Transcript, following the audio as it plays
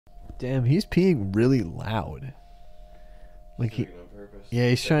Damn, he's peeing really loud. Like he, yeah,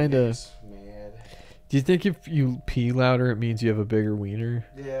 he's trying to. Mad. Do you think if you pee louder, it means you have a bigger wiener?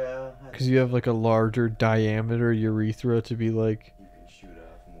 Yeah. Because you have like a larger diameter urethra to be like. You can shoot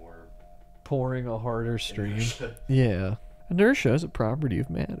off more. Pouring a harder stream. Inertia. Yeah. Inertia is a property of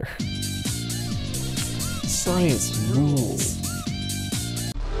matter. Science rules.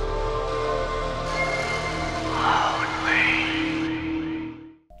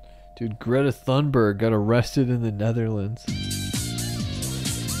 Dude, Greta Thunberg got arrested in the Netherlands.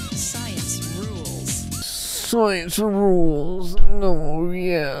 Science rules. Science rules. No,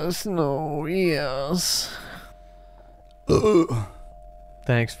 yes, no, yes.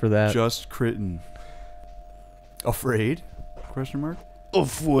 Thanks for that. Just Critten. Afraid? Question mark?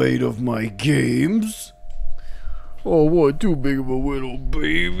 Afraid of my games? Oh, what, too big of a little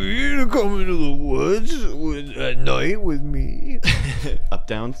baby to come into the woods at night with me? Up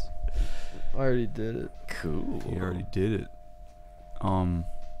downs. I already did it. Cool. He already did it. Oh,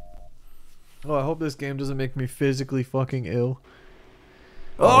 I hope this game doesn't make me physically fucking ill.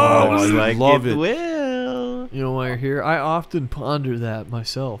 I like love it it. will. You know why you're here? I often ponder that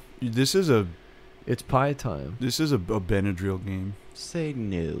myself. This is a It's pie time. Benadryl game. Say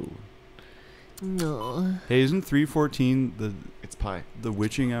no. No. Hey, isn't 3:14 It's pie. the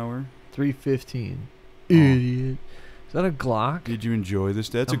witching hour? 3:15. Idiot. Is that a Glock? Did you enjoy this?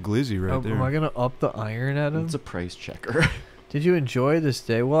 That's a glizzy right there. Am I gonna up the iron at him? It's a price checker. Did you enjoy this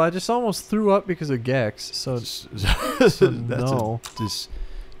day? Well, I just almost threw up because of Gex, so That's no. This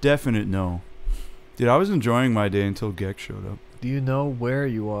definite no. Dude, I was enjoying my day until Gex showed up. Do you know where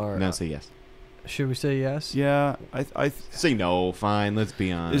you are? Now say yes. Should we say yes? Yeah, Say no. Fine. Let's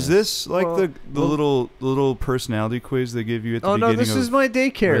be honest. is this like Well, the little personality quiz they give you at the Oh beginning? no, this is my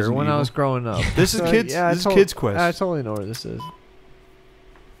daycare Resident when I Evil? was growing up. This is kids. Yeah, this is Kids Quest. I totally know where this is.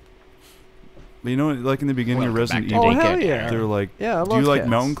 You know, like in the beginning of Welcome Resident back to Evil, Oh hell yeah! they're like, Yeah, I do you love like cats.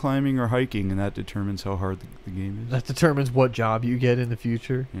 mountain climbing or hiking, and that determines how hard the game is. That determines what job you get in the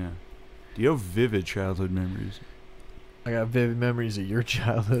future. Yeah. Do you have vivid childhood memories? I got vivid memories of your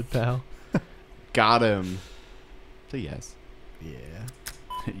childhood, pal. Got him. Say yes. Yeah.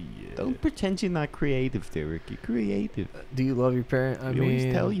 Yeah. Don't pretend you're not creative, Derek. You're creative. Do you love your parent? I We mean,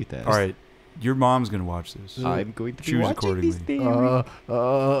 always tell you that. All right, your mom's gonna watch this. I'm going to be Choose watching this, accordingly.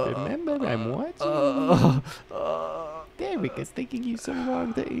 Derek. Remember, I'm watching. Derek, it's taking you so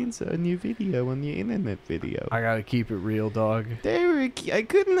long to answer a new video on your internet video. I gotta keep it real, dog. Derek, I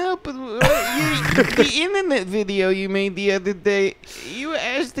couldn't help it. The internet video you made the other day, you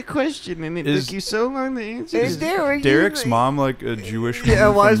asked the question and it took you so long to answer. Is Derek? Derek's mom like a Jewish woman Yeah,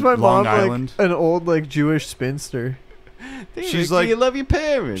 why is from my Long mom Island? like an old like Jewish spinster? Derek, She's do like- you love your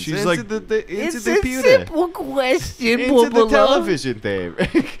parents. she's Answer like- the It's the a computer. simple question, Answer the Bubba. television,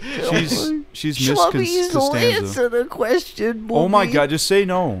 Derek. She's Miss Schlubbies will Costanza. answer the question, Oh my Bubby. God! Just say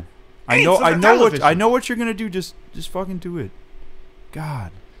no. I know what you're gonna do. Just fucking do it.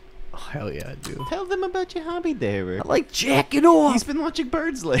 God. Oh, hell yeah, I do. Tell them about your hobby, Derek. I like jacking off. He's been watching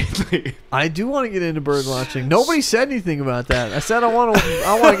birds lately. I do want to get into bird watching. Nobody said anything about that. I said I want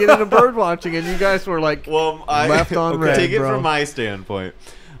to get into bird watching, and you guys were like, Well, left on red, take it bro. from my standpoint.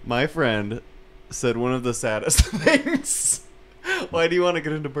 My friend said one of the saddest things. Why do you want to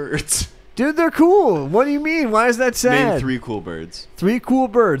get into birds? dude, they're cool. What do you mean? Why is that sad? Name 3 cool birds. 3 cool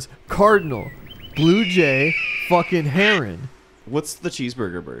birds: cardinal, blue jay, fucking heron. What's the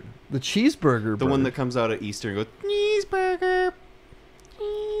cheeseburger bird? The cheeseburger. The one that comes out at Easter and goes, cheeseburger,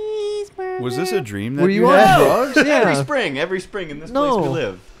 cheeseburger. Was this a dream that Were you had? on drugs? Yeah. Every spring in this No. place we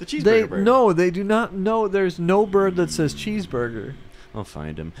live. The cheeseburger They bird. no, they do not. No, there's no bird that says cheeseburger. I'll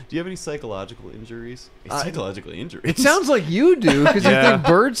find him. Do you have any psychological injuries? Psychological injuries? It sounds like you do because you Yeah. think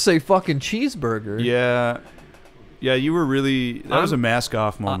birds say fucking cheeseburger. Yeah. Yeah, you were really. That was a mask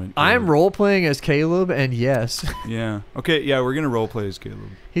off moment. I'm Caleb. role playing as Caleb, and yes, Yeah. Okay. Yeah, we're gonna role play as Caleb.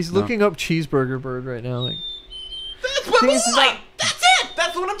 he's No. looking up cheeseburger bird right now. Like, That's what That's it!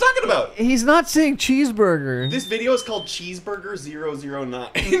 That's what I'm talking about! he's not saying cheeseburger. This video is called Cheeseburger 009.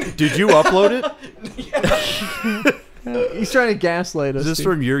 Did you upload it? He's trying to gaslight us. Is this dude.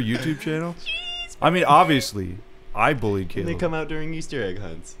 from your YouTube channel? I mean, obviously, I bullied They Caleb. come out during Easter egg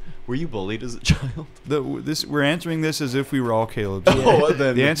hunts. Were you bullied as a child? We're answering this as if we were all Caleb. Oh,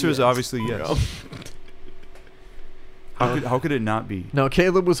 then The answer is yes. obviously yes. How could it not be? No,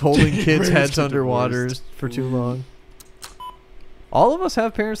 Caleb was holding kids' Raised heads to underwater divorced. for too long. All of us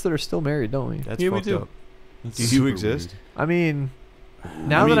have parents that are still married, don't we? That's Yeah, we fucked do. up. Do you exist? I mean,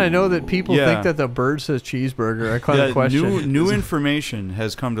 Now that I know that people think that the bird says cheeseburger, I kind of question. New information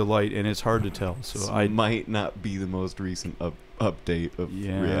has come to light, and it's hard to tell. So I might not be the most recent update of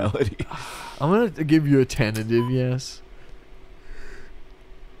reality. I'm going to give you a tentative yes.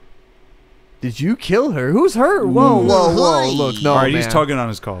 Did you kill her? Who's her? Whoa, whoa, whoa. Look, no, all right, he's tugging on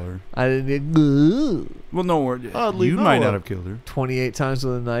his collar. I didn't. Well, no, you might not have killed her. 28 times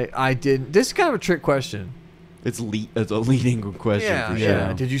of the night. I didn't. This is kind of a trick question. It's a leading question for sure.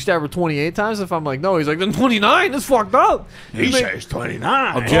 Yeah. Did you stab her 28 times? If I'm like, no, he's like, then 29. That's fucked up. He says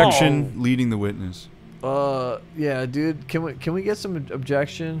 29. Objection, leading the witness. Yeah, dude. Can we get some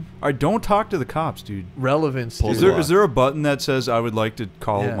objection? All right, don't talk to the cops, dude. Relevance. Is there a button that says I would like to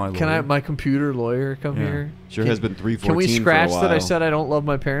call my lawyer? Can my computer lawyer come here? Sure has been 314. Can we scratch that I said I don't love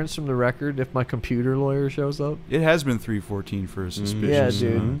my parents from the record if my computer lawyer shows up? It has been 314 for a suspicious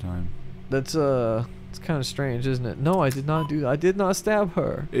amount of time. That's it's kind of strange, isn't it? No, I did not do that. I did not stab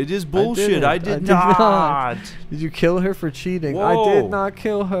her. It is bullshit. I did not. Did you kill her for cheating? Whoa. I did not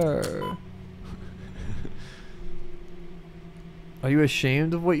kill her. Are you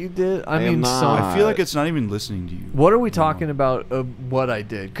ashamed of what you did? I mean, I feel like it's not even listening to you. What are we talking about what I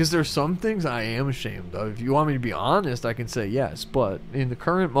did? Because there's some things I am ashamed of. If you want me to be honest, I can say yes. But in the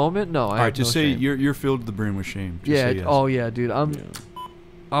current moment, no. All right, just say you're filled to the brim with shame. Just say yes. Oh yeah, dude. I'm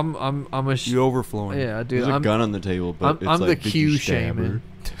you overflowing. Yeah, dude. There's a gun on the table, but I'm like, the Q shaman.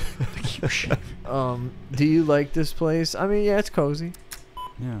 The Q shaman. Do you like this place? I mean, yeah, it's cozy.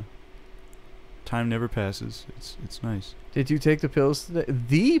 Yeah. Time never passes. It's nice. Did you take the pills today?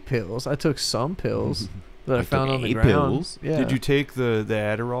 The pills? I took some pills that I found on the ground. Pills? Yeah. Did you take the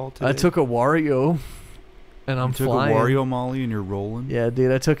Adderall today? I took a Wario, and I'm flying. You took a Wario Molly and you're rolling? Yeah,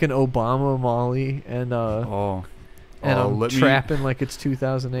 dude. I took an Obama Molly, and I'm trapping like it's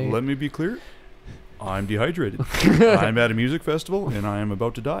 2008. Let me be clear. I'm dehydrated. I'm at a music festival, and I am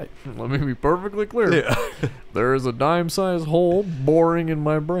about to die. Let me be perfectly clear. Yeah. There is a dime-sized hole boring in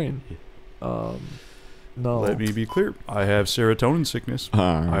my brain. No. Let me be clear. I have serotonin sickness.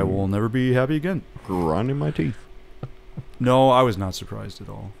 I will never be happy again. Grinding my teeth. No, I was not surprised at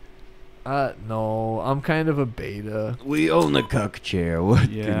all. No, I'm kind of a beta. We own the cuck chair. What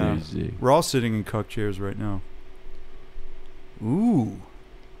can I say? We're all sitting in cuck chairs right now. Ooh.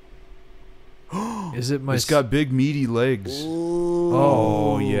 Is it my... It's got big meaty legs. Ooh.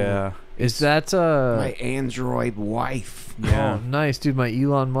 Oh, yeah. Is that my Android wife? Yeah. Oh, nice, dude. My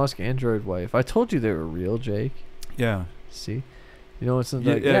Elon Musk Android wife. I told you they were real, Jake. Yeah. See? You know what's in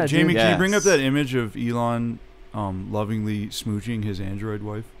that? Yeah, Jamie, can you bring up that image of Elon lovingly smooching his Android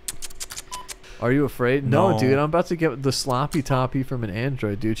wife? Are you afraid? No, dude. I'm about to get the sloppy toppy from an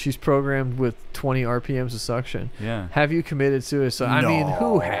Android, dude. She's programmed with 20 RPMs of suction. Yeah. Have you committed suicide? No. I mean,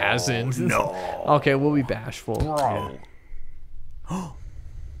 who hasn't? No. Okay, we'll be bashful. Bro. Yeah.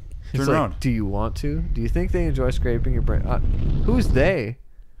 Turn around. Do you want to? Do you think they enjoy scraping your brain? Who's they?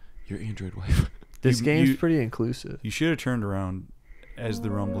 Your Android wife. This game's pretty inclusive. You should have turned around as the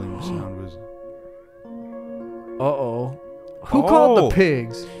rumbling sound was. Uh-oh. Who called the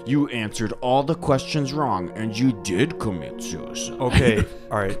pigs? You answered all the questions wrong, and you did commit suicide. Okay,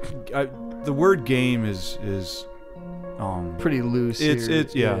 all right. The word game is pretty loose.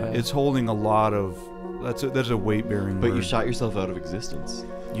 It's holding a lot of. That's a weight bearing. But you shot yourself out of existence.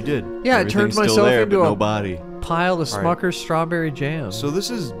 You did. Yeah, I turned myself into a body. Pile of Smucker's strawberry jam. So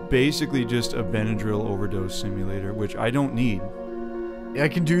this is basically just a Benadryl overdose simulator, which I don't need. I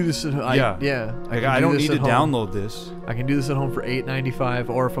can do this at home. I don't need to download this. I can do this at home for $8.95,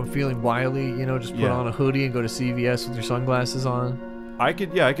 or if I'm feeling wily, just put on a hoodie and go to CVS with your sunglasses on. I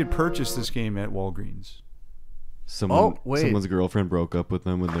could purchase this game at Walgreens. Someone's girlfriend broke up with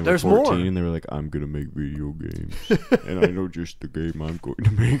them when they were 14, and they were like, "I'm gonna make video games, and I know just the game I'm going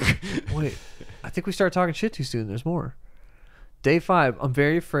to make." Wait, I think we started talking shit too soon. There's more. Day 5. I'm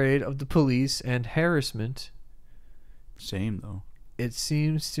very afraid of the police and harassment. Same though. It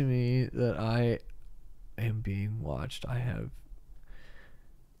seems to me that I am being watched.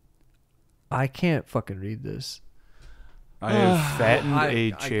 I can't fucking read this. I have fattened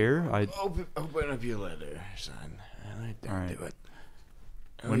a chair. Open up your letter, son. I don't do it.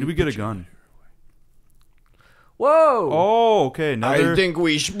 When did we get a gun? Whoa! Oh, okay. I think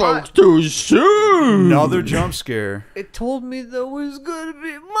we spoke too soon. Another jump scare. It told me there was going to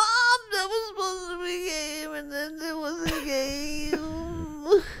be... Mom, that was supposed to be a game, and then there was a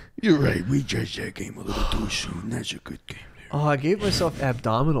game. You're right. We judged that game a little too soon. That's a good game there. Oh, I gave myself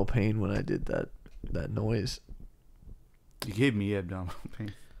abdominal pain when I did that noise. You gave me abdominal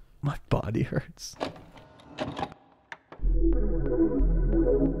pain. My body hurts.